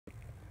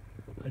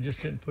I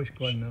just didn't push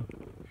go enough.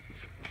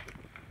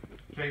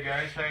 Okay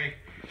guys, hey,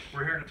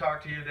 we're here to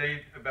talk to you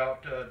today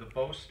about the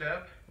bow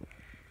step,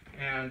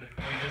 and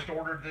we just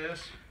ordered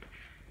this.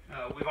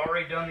 We've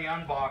already done the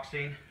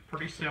unboxing,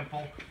 pretty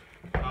simple.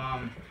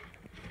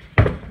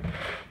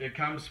 It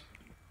comes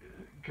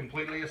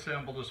completely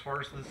assembled as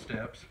far as the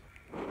steps,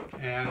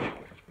 and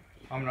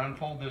I'm going to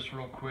unfold this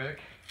real quick.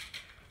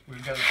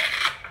 We've got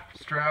a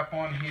strap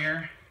on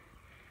here,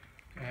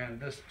 and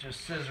this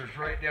just scissors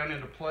right down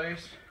into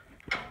place.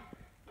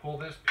 Pull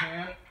this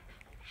pin,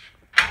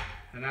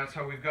 and that's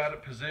how we've got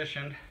it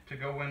positioned to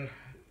go in,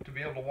 to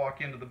be able to walk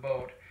into the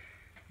boat.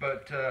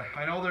 But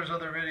I know there's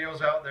other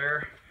videos out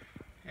there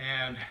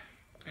and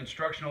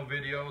instructional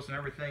videos and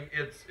everything.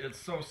 It's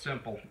so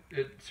simple.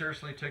 It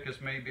seriously took us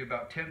maybe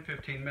about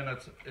 10-15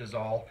 minutes is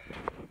all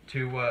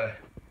to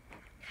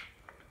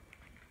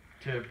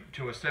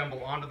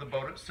assemble onto the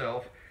boat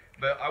itself.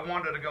 But I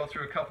wanted to go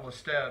through a couple of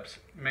steps,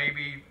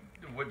 maybe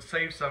would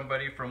save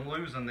somebody from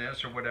losing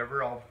this or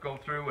whatever. I'll go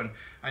through, and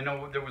I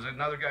know there was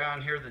another guy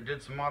on here that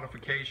did some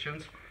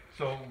modifications,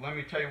 so let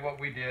me tell you what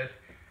we did.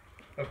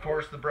 Of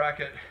course, the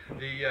bracket,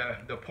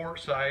 the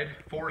port side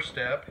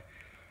 4-step,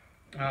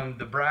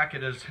 the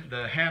bracket is,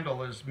 the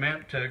handle is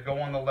meant to go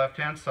on the left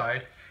hand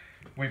side.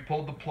 We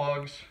pulled the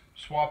plugs,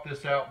 swapped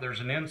this out. There's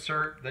an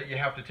insert that you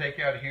have to take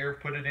out of here,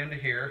 put it into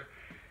here.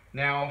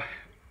 Now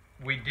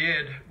we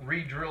did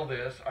re-drill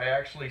this. I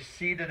actually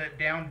seated it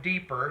down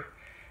deeper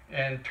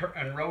and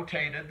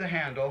rotated the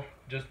handle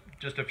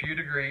just a few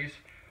degrees,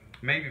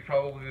 maybe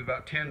probably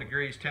about 10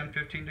 degrees,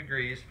 10-15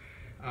 degrees.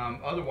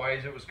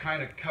 Otherwise it was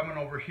kind of coming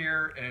over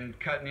here and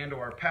cutting into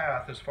our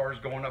path as far as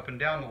going up and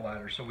down the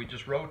ladder. So we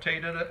just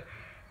rotated it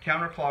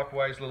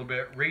counterclockwise a little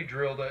bit,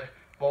 re-drilled it,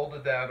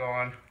 bolted that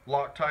on,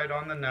 Loctite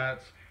on the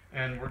nuts,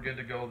 and we're good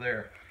to go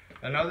there.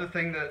 Another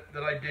thing that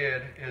I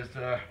did is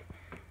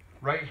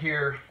right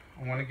here,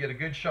 I want to get a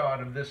good shot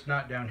of this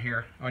nut down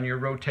here on your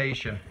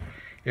rotation.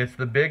 It's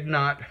the big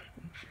nut.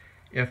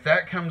 If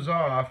that comes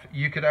off,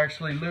 you could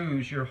actually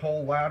lose your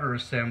whole ladder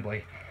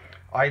assembly.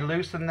 I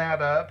loosened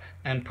that up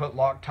and put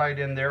Loctite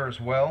in there as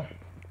well.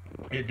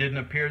 It didn't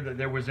appear that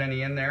there was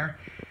any in there.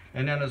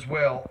 And then as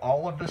well,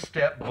 all of the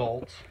step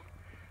bolts,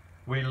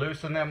 we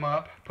loosened them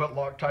up, put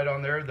Loctite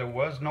on there. There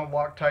was no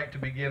Loctite to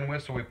begin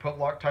with, so we put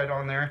Loctite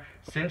on there,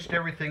 cinched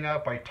everything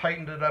up. I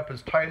tightened it up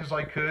as tight as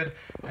I could,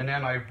 and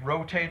then I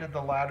rotated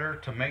the ladder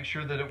to make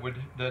sure that it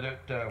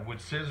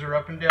would scissor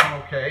up and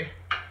down okay.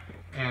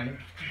 And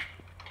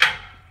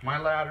my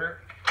ladder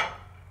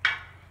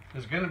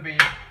is going to be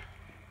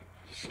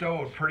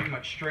stowed pretty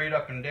much straight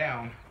up and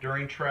down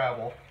during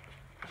travel.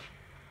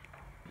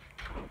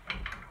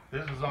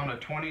 This is on a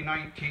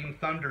 2019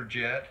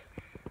 Thunderjet,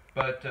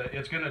 but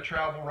it's going to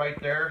travel right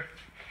there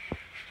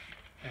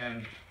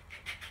and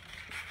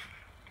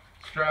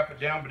strap it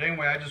down. But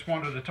anyway, I just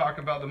wanted to talk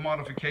about the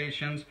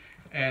modifications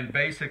and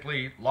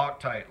basically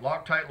Loctite,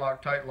 Loctite,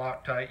 Loctite,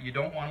 Loctite. You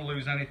don't want to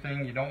lose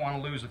anything. You don't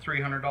want to lose a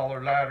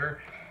 $300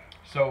 ladder.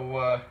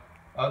 So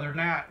other than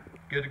that,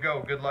 good to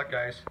go. Good luck,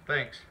 guys.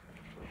 Thanks.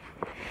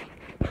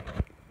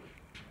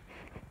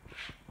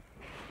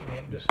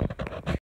 Just